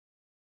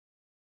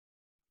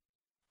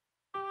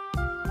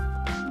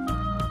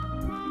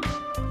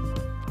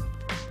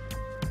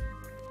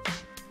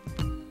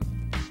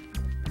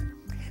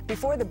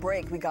Before the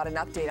break, we got an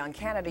update on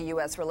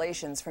Canada-U.S.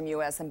 relations from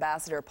U.S.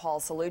 Ambassador Paul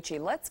Cellucci.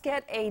 Let's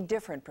get a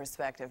different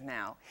perspective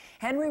now.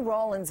 Henry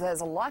Rollins has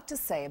a lot to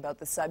say about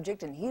the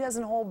subject, and he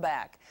doesn't hold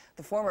back.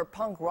 The former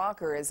punk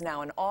rocker is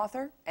now an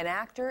author, an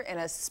actor, and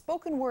a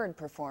spoken word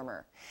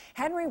performer.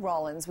 Henry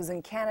Rollins was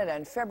in Canada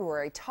in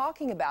February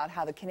talking about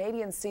how the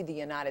Canadians see the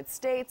United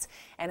States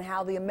and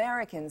how the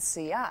Americans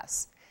see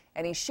us.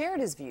 And he shared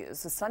his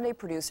views with Sunday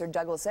producer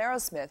Douglas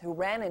Arrowsmith, who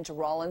ran into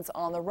Rollins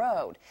on the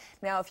road.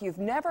 Now, if you've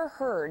never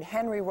heard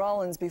Henry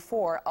Rollins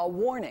before, a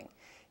warning.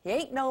 He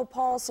ain't no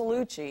Paul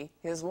Cellucci.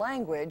 His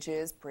language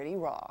is pretty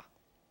raw.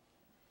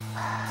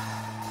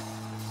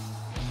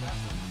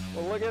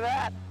 Well, look at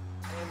that.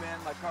 Hey, man,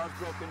 my car's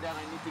broken down.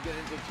 I need to get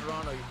into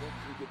Toronto. You think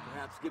you could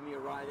perhaps give me a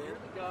ride in? You're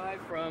the guy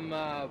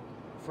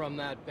from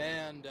that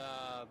band,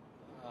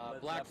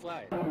 Black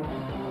Flag.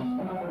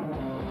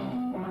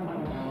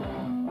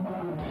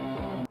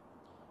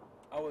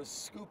 I was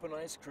scooping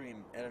ice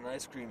cream at an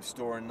ice cream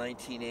store in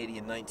 1980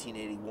 and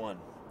 1981.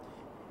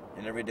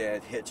 And every day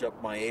I'd hitch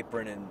up my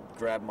apron and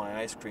grab my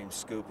ice cream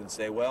scoop and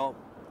say, well,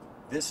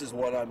 this is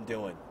what I'm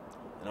doing.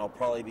 And I'll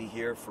probably be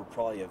here for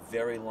probably a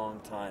very long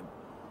time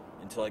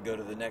until I go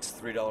to the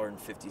next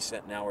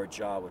 $3.50 an hour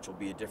job, which will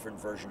be a different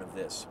version of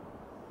this.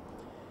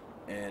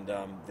 And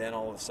then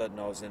all of a sudden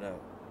I was in a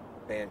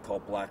band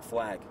called Black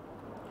Flag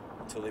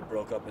until they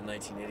broke up in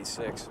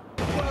 1986.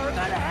 We're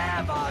gonna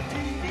have a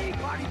TV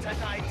party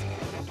tonight.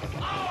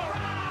 All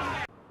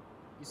right!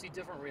 You see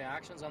different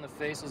reactions on the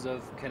faces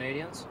of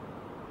Canadians?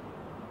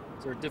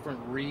 Is there a different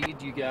read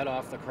you get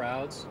off the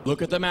crowds?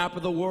 Look at the map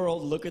of the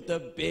world. Look at the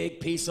big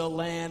piece of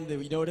land.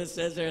 You know what it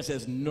says there? It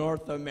says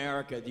North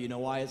America. Do you know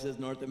why it says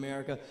North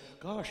America?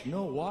 Gosh,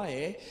 no, why,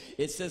 eh?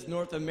 It says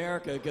North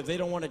America because they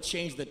don't want to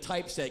change the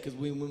typeset, because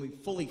when we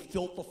fully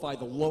filthify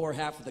the lower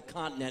half of the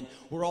continent,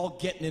 we're all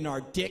getting in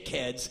our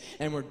dickheads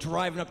and we're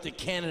driving up to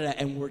Canada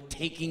and we're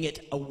taking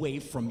it away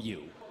from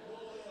you.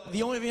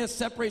 The only thing that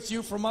separates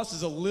you from us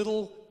is a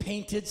little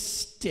painted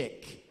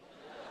stick.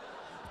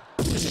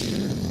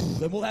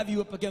 Then we'll have you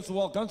up against the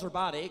wall. Guns are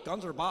bad, eh?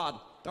 Guns are bad.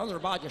 Guns are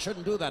bad. You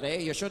shouldn't do that, eh?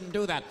 You shouldn't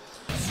do that.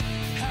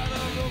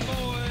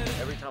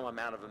 Every time I'm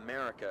out of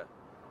America,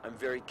 I'm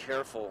very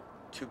careful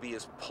to be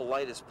as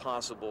polite as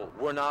possible.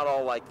 We're not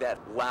all like that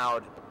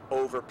loud,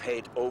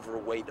 overpaid,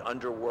 overweight,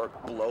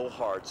 underworked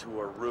blowhards who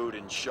are rude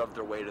and shove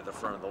their way to the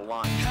front of the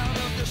line.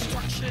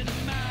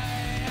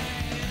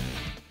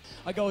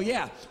 I go,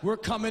 yeah, we're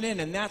coming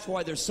in, and that's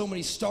why there's so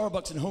many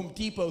Starbucks and Home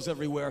Depots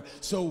everywhere,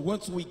 so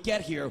once we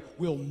get here,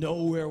 we'll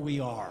know where we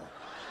are.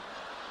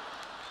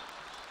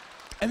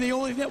 And the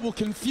only thing that will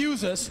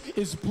confuse us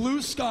is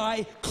blue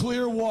sky,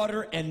 clear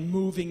water, and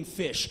moving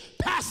fish.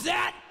 Past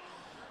that,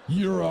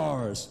 you're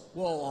ours.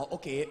 Well,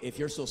 okay, if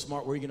you're so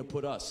smart, where are you going to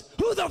put us?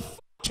 Who the f***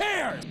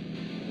 cares?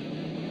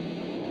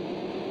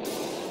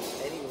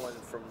 Anyone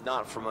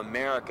not from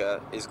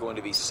America is going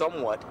to be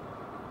somewhat,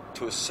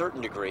 to a certain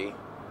degree,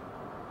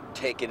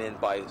 taken in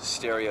by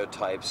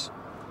stereotypes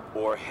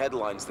or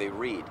headlines they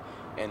read.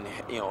 And,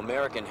 you know,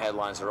 American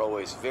headlines are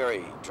always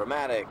very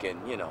dramatic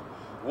and, you know,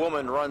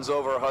 woman runs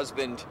over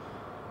husband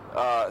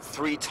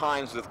 3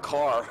 times with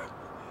car,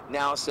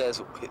 now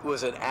says it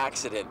was an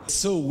accident. It's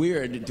so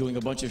weird doing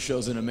a bunch of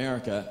shows in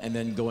America and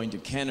then going to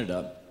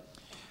Canada,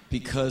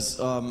 because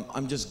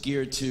I'm just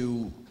geared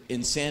to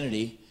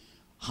insanity,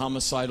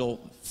 homicidal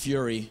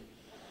fury,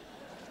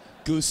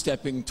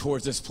 goose-stepping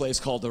towards this place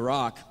called The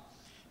Rock.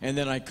 And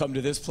then I come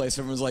to this place,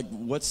 everyone's like,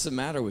 what's the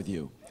matter with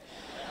you?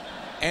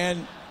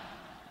 And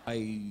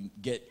I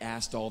get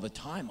asked all the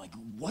time, like,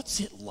 what's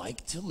it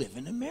like to live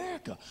in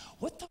America?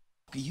 What the f***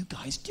 are you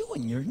guys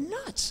doing? You're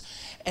nuts.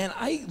 And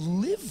I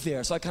live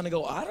there, so I kind of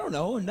go, I don't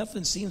know, and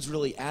nothing seems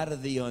really out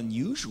of the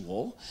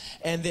unusual.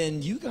 And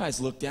then you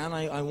guys look down,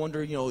 I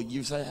wonder, you know,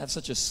 you have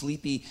such a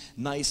sleepy,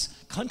 nice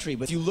country,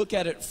 but if you look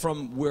at it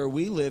from where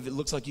we live, it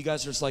looks like you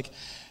guys are just like,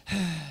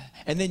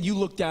 and then you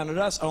look down at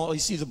us, and all you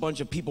see is a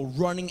bunch of people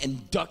running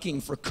and ducking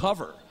for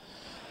cover.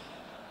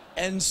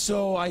 And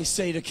so I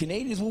say to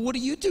Canadians, well, what do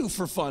you do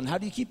for fun? How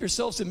do you keep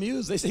yourselves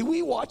amused? They say,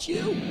 we watch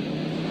you.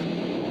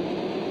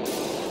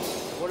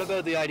 What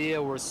about the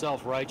idea we're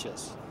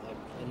self-righteous?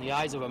 In the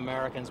eyes of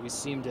Americans, we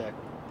seem to...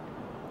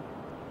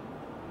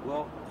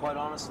 Well, quite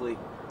honestly,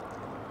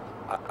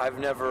 I've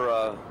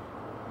never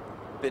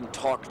been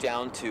talked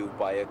down to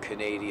by a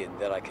Canadian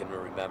that I can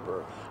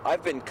remember.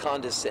 I've been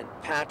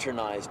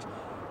patronized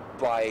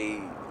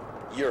by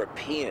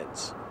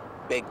Europeans,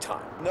 big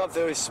time. Not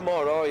very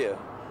smart, are you?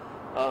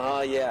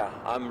 Yeah,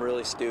 I'm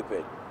really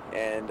stupid.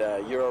 And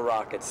you're a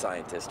rocket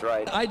scientist,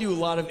 right? I do a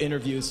lot of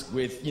interviews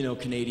with, you know,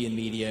 Canadian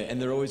media,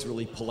 and they're always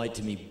really polite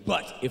to me.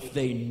 But if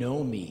they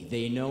know me,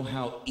 they know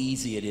how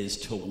easy it is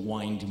to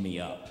wind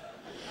me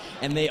up.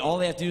 And all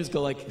they have to do is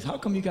go like, how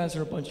come you guys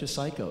are a bunch of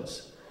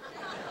psychos?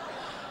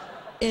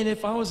 And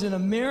if I was in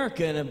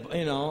America, and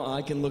you know,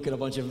 I can look at a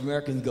bunch of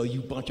Americans and go,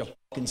 you bunch of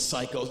fucking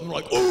psychos. And they're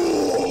like,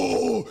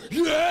 oh,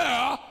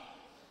 yeah!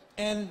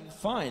 And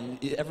fine,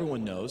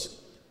 everyone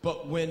knows.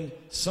 But when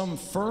some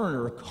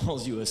foreigner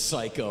calls you a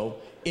psycho,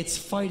 it's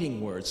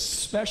fighting words,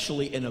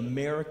 especially an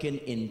American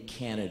in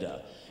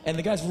Canada. And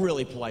the guy's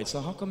really polite.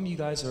 So how come you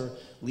guys are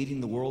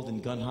leading the world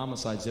in gun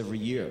homicides every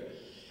year?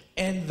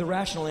 And the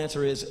rational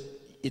answer is,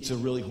 it's a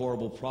really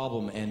horrible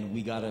problem and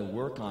we gotta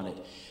work on it.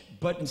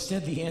 But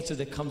instead the answer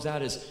that comes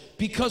out is,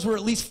 because we're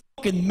at least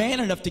fucking man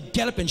enough to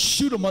get up and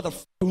shoot a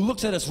motherfucker who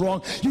looks at us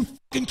wrong, you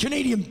fucking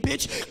Canadian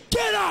bitch,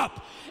 get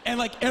up! And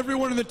like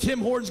everyone in the Tim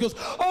Hortons goes,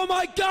 oh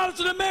my God, it's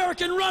an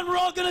American run, we're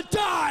all gonna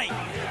die!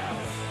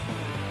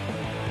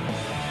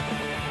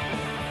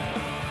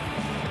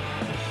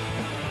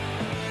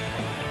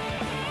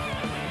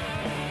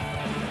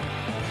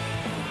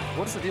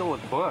 What's the deal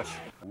with Bush?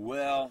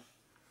 Well,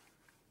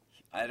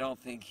 I don't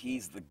think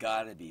he's the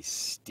guy to be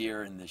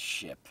steering the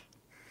ship.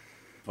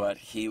 But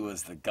he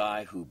was the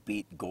guy who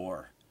beat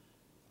Gore,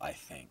 I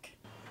think.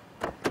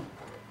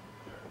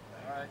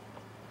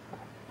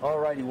 All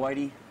righty,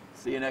 Whitey.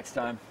 See you next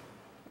time.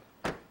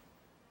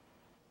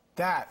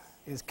 That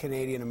is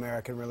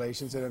Canadian-American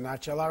relations in a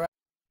nutshell. All right.